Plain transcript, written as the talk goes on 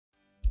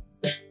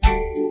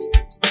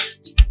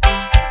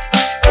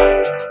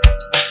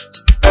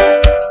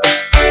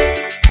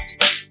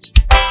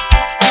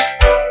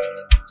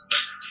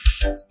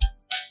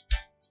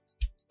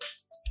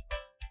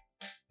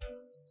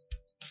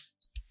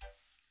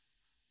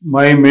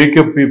my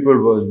makeup people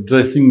was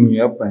dressing me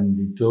up and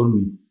they told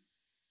me,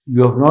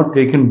 "You have not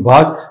taken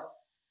bath?"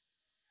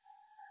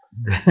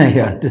 Then I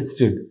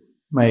understood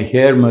my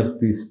hair must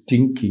be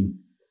stinking.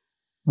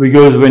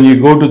 Because when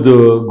you go to the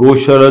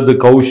gowsala, the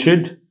cow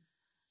shed,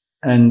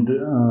 and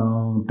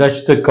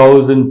touch the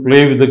cows and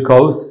play with the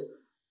cows,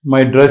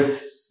 my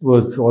dress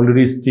was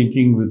already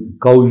stinking with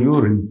cow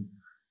urine.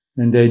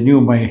 And I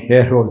knew my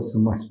hair also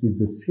must be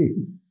the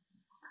same.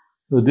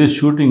 So this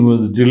shooting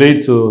was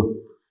delayed, so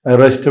I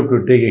rushed up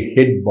to take a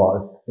head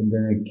bath and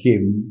then I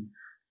came.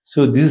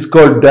 So this is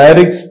called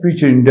direct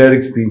speech or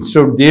indirect speech.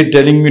 So they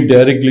telling me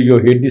directly,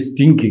 your head is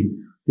stinking.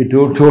 They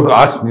don't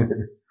ask me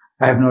that.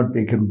 I have not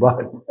taken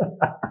bath.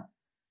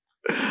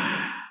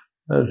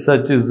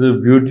 Such is the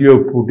beauty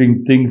of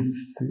putting things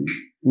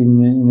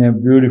in a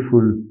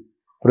beautiful,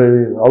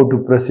 how to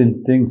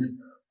present things.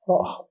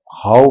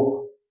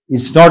 How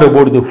it's not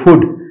about the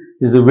food,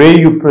 it's the way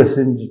you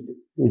present it.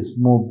 It's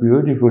more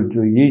beautiful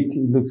to eat.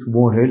 It looks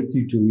more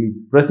healthy to eat.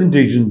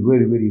 Presentation is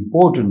very, very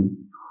important.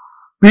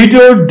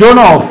 Peter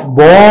Deunov,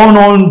 born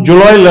on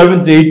July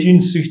 11th,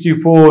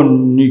 1864,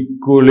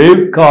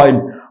 Nikolaevka in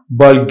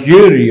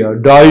Bulgaria,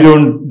 died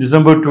on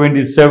December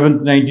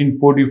 27th,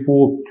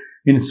 1944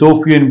 in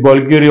Sofia in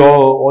Bulgaria,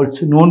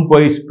 also known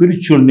by his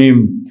spiritual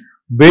name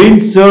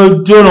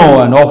Beinsa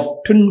Douno, and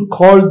often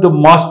called the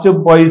master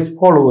by his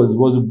followers,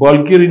 was a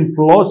Bulgarian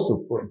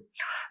philosopher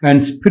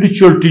and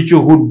spiritual teacher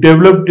who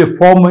developed a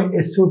form of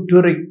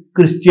esoteric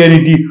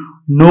Christianity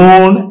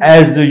known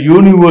as the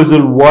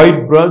Universal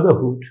White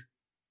Brotherhood.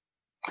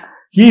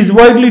 He is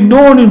widely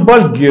known in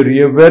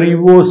Bulgaria, where he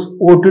was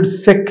voted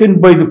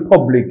second by the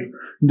public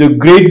in the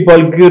Great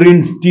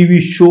Bulgarians TV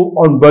show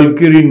on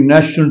Bulgarian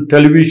national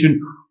television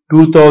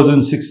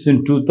 2006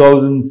 and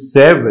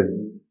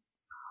 2007.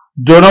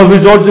 Deunov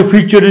is also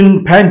featured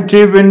in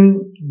Pantev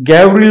and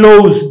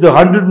Gavrilov's The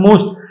 100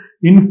 Most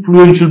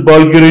Influential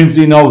Bulgarians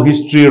in Our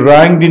History,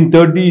 ranked in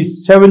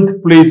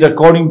 37th place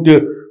according to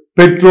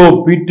Peter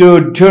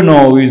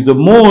Deunov is the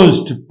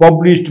most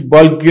published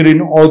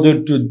Bulgarian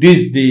author to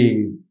this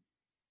day.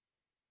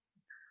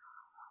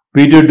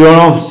 Peter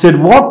Deunov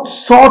said, "What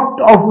sort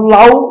of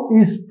love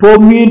is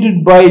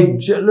permeated by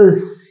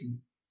jealousy?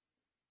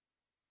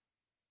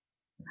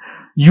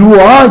 You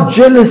are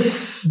jealous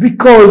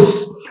because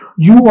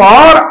you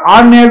are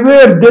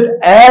unaware that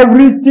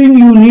everything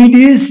you need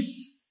is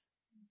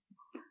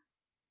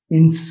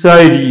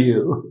inside you."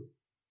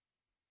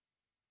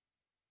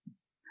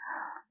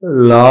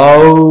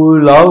 Love,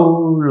 love,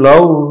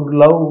 love,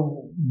 love.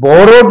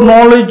 Borrowed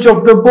knowledge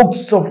of the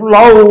books of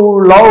love,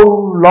 love,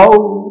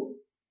 love.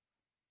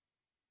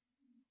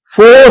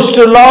 Forced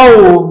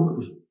love,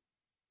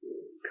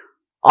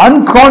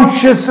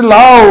 unconscious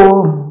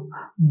love,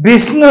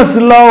 business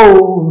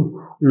love.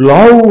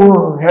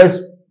 Love has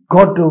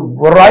got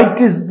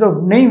varieties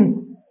of names,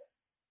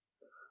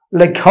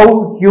 like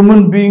how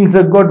human beings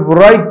have got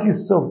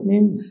varieties of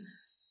names.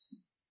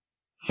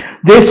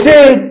 They say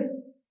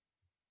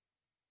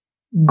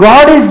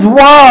God is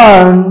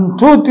one,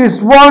 truth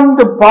is one,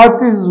 the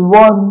path is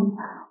one.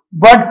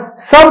 But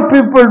some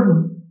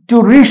people,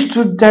 to reach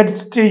to that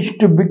stage,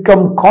 to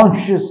become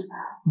conscious,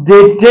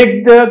 they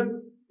take the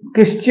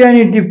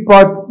Christianity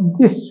path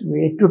this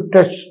way to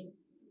touch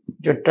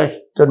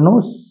the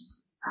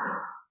nose.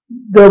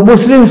 The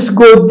Muslims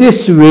go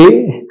this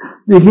way,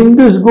 the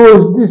Hindus go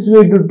this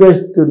way to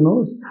touch the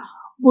nose,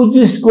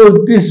 Buddhists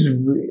go this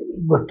way.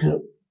 But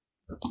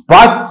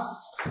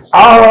paths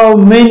are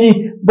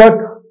many, but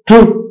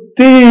truth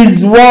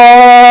is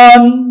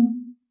one.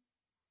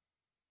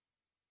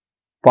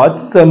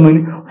 Paths are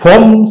many,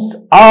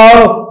 forms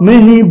are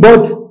many,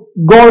 but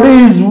God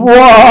is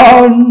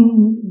one.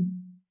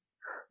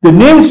 The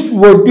names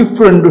were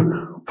different.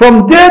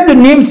 From there, the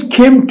names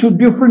came to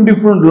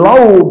different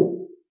love.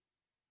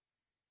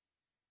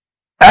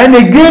 And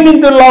again in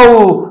the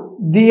love,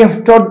 they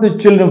have taught the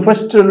children.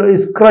 First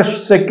is crush,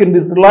 second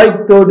is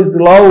like, third is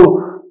love.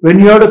 When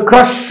you had a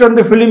crush on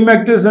the film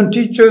actors and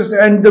teachers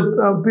and the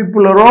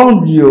people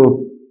around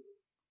you,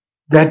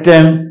 that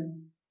time,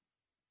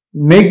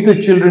 make the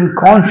children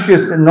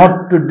conscious and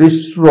not to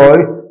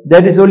destroy.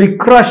 That is only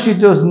crush.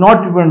 It was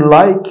not even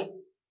like.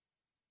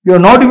 You are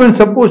not even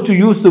supposed to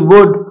use the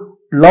word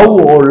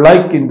love or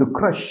like in the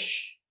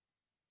crush.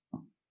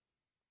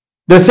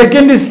 The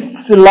second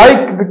is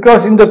like,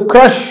 because in the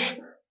crush,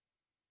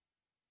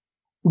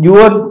 you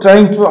are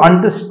trying to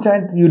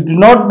understand. You do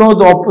not know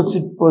the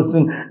opposite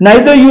person.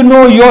 Neither you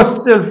know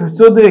yourself.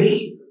 So the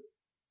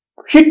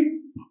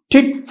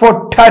tit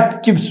for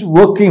tat keeps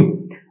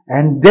working.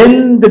 And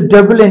then the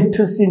devil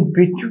enters in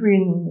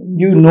between.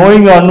 You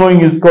knowing or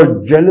unknowing is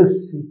called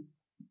jealousy.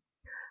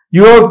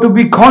 You have to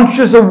be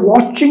conscious of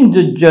watching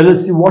the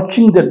jealousy,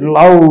 watching that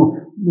love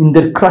in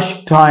the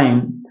crush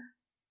time.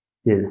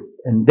 Yes.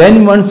 And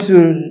then once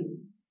you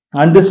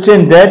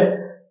understand that,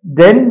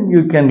 then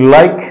you can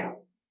like.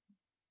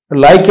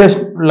 Like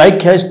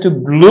has to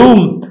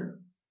bloom.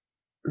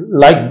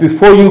 Like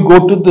before you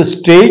go to the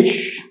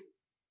stage,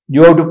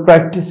 you have to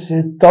practice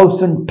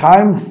 1,000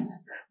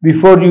 times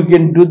before you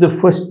can do the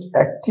first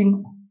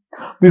acting.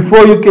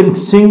 before you can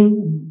sing.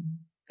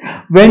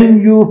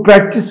 When you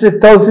practice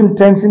 1,000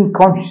 times in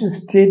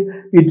conscious state,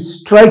 it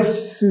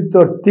strikes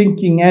without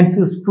thinking,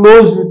 answers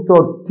flows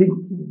without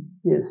thinking.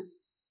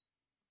 Yes.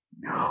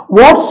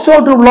 What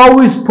sort of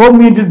love is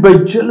permeated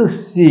by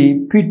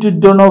jealousy? Peter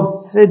Deunov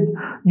said,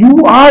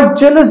 you are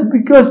jealous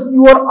because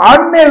you are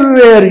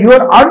unaware, you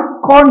are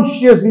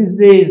unconscious, he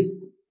says.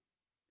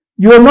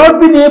 You have not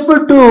been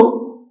able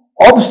to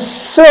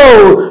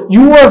observe.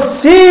 You are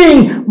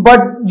seeing, but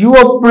you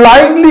are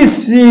blindly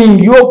seeing.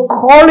 You are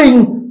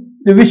calling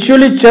the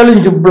visually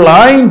challenged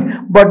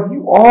blind, but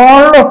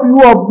all of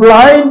you are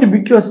blind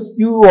because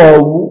you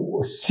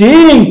are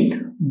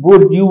seeing,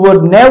 but you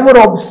were never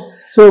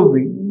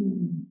observing.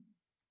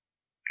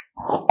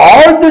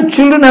 All the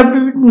children have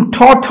been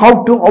taught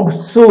how to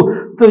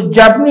observe. The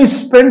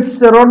Japanese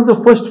spends around the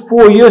first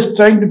 4 years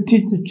trying to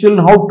teach the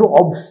children how to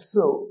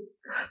observe.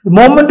 The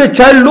moment a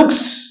child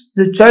looks,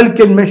 the child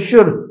can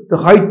measure the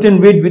height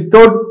and weight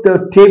without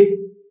the tape.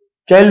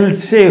 Child will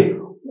say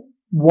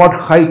what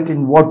height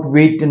and what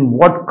weight and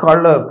what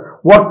color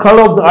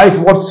of the eyes,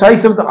 what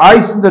size of the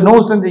eyes and the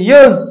nose and the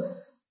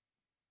ears.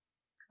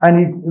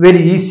 And it's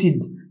very easy.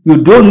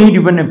 You don't need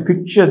even a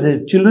picture.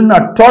 The children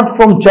are taught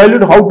from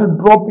childhood how to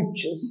draw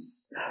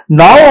pictures.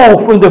 Now,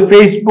 from the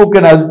Facebook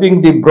and other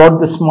thing, they brought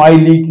the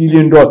smiley,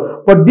 killy and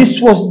all. But this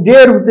was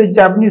there with the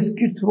Japanese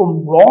kids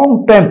from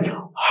long time.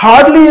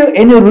 Hardly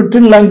any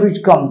written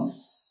language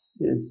comes.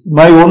 Yes.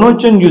 My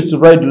Onochan used to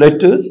write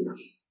letters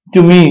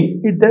to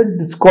me.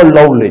 It's called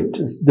love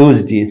letters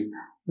those days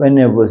when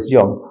I was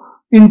young.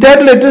 In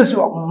that letters,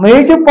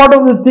 major part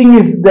of the thing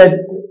is that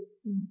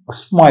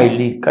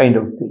smiley kind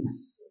of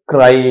things.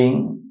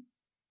 Crying,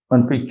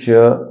 one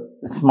picture,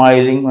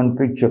 smiling, one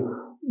picture.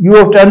 You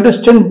have to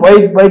understand by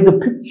the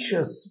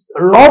pictures.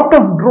 A lot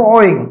of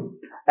drawing.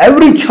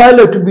 Every child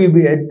has to be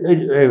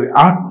an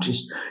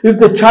artist. If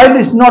the child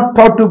is not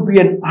taught to be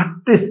an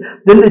artist,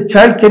 then the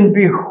child can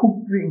be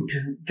hoodwinked.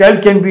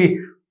 Child can be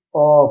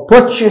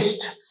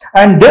purchased.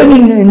 And then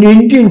in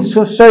Indian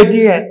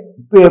society,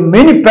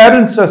 many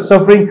parents are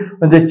suffering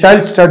when the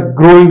child starts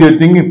growing. They're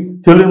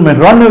thinking children may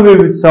run away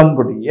with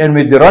somebody. And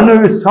when they run away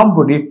with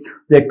somebody,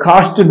 their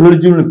caste and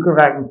religion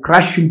will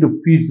crash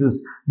into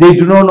pieces. They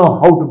do not know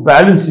how to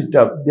balance it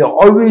up. They're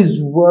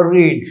always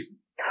worried.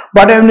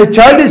 But when the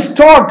child is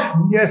taught,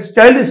 yes,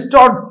 child is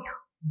taught,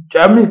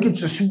 Japanese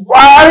kids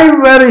are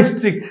very, very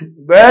strict.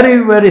 Very,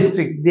 very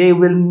strict. They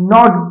will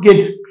not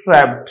get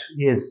trapped.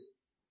 Yes.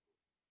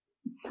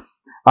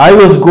 I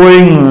was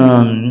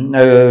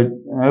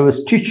I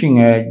was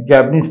teaching a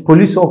Japanese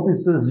police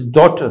officer's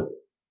daughter,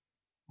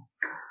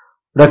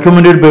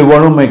 recommended by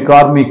one of my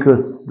car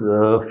makers'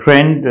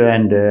 friend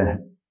and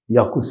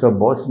Yakuza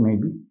boss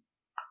maybe,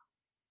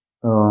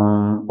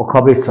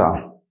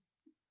 Okabe-san.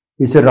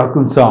 He said,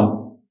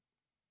 Rakum-san,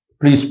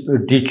 please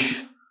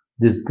teach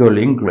this girl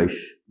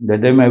English.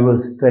 That time I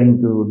was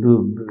trying to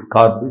do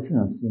car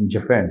business in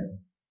Japan.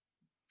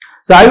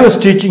 So I was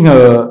teaching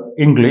her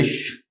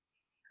English.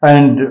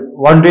 And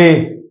one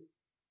day,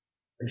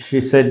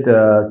 she said,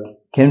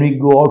 can we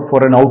go out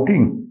for an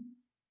outing?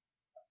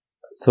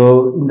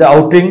 So, in the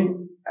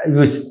outing,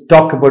 we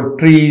talk about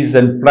trees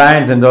and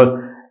plants and all.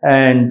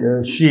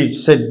 And she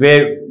said,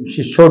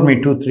 she showed me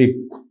 2-3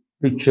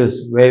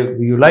 pictures where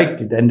you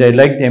liked it. And I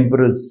liked the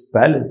Emperor's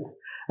Palace.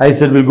 I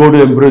said, we'll go to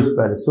Emperor's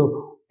Palace.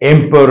 So,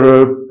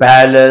 Emperor,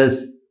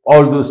 Palace,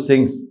 all those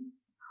things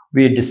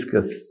we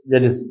discussed.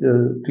 That is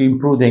to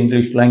improve the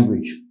English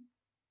language.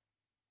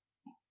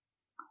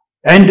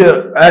 And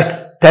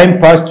as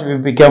time passed, we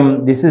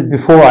become, this is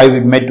before I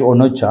met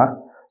Onocha.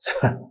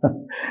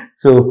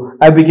 So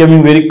I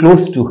became very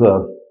close to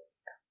her.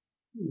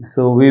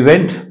 So we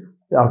went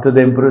after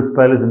the Emperor's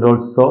Palace and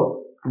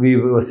also we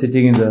were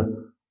sitting in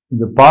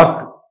the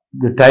park.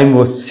 The time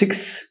was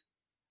 6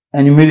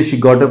 and immediately she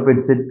got up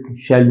and said,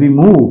 shall we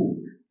move?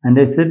 And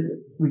I said,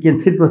 we can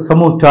sit for some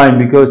more time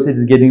because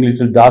it's getting a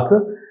little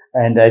darker.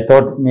 And I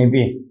thought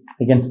maybe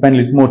I can spend a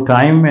little more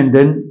time and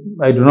then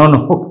I do not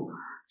know.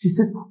 She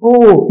said,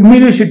 oh,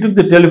 immediately she took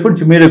the telephone,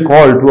 she made a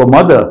call to her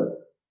mother.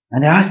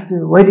 And I asked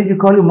her, why did you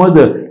call your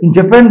mother? In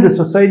Japan,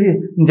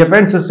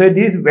 Japan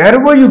society is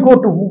wherever you go,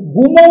 to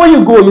whomever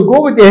you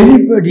go with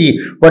anybody,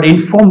 but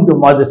inform the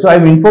mother. So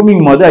I'm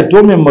informing mother. I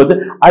told my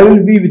mother, I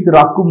will be with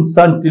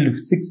Rakum-san till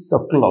 6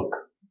 o'clock.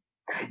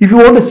 If you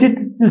want to sit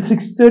till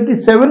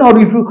 6:37 or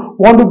if you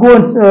want to go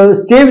and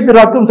stay with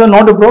Rakum-san,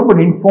 not a problem, but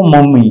inform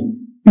mommy.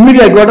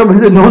 Immediately I got up and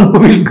said, no,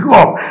 we'll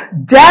go.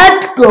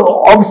 That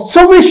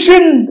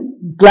observation,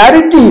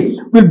 clarity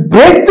will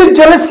break the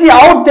jealousy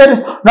out. There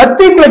is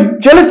nothing like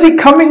jealousy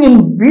coming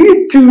in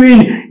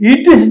between.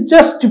 It is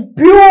just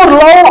pure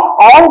love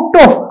out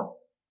of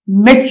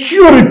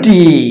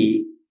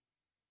maturity.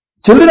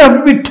 Children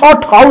have to be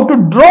taught how to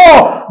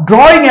draw.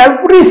 Drawing,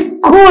 every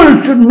school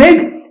should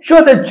make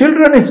sure that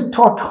children is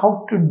taught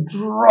how to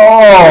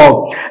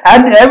draw.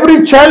 And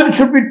every child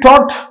should be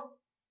taught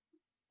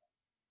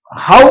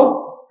how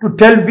to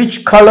tell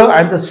which color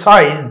and the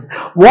size.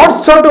 What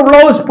sort of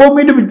love is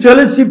permitted with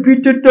jealousy,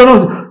 Peter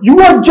Deunov? You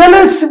are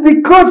jealous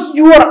because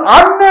you are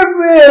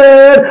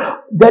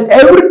unaware that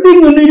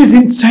everything you need is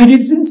inside.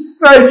 It's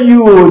inside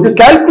you. The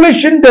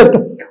calculation,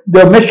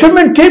 the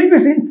measurement tape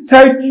is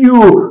inside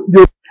you.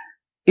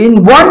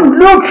 In one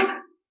look,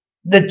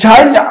 the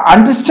child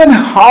understands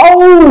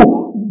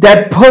how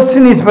that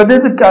person is, whether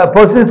the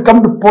person has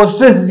come to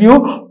possess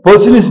you,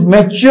 person is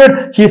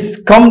mature,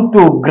 he's come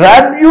to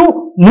grab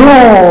you.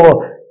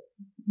 No.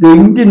 The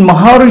Indian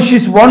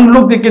Maharishis, one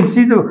look, they can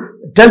see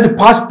tell the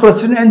past,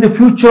 present and the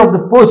future of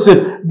the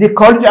person. They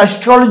call it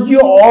astrology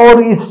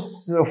or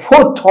is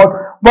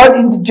forethought. But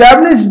in the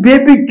Japanese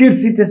baby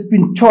kids, it has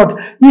been taught.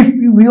 If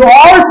we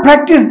all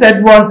practice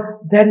that one,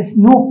 there is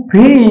no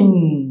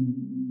pain.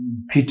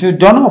 Peter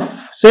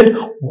Deunov said,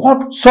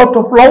 what sort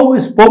of love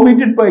is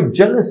permitted by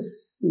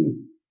jealousy?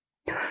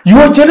 You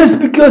are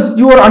jealous because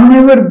you are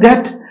unaware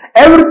that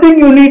everything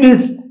you need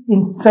is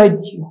inside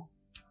you.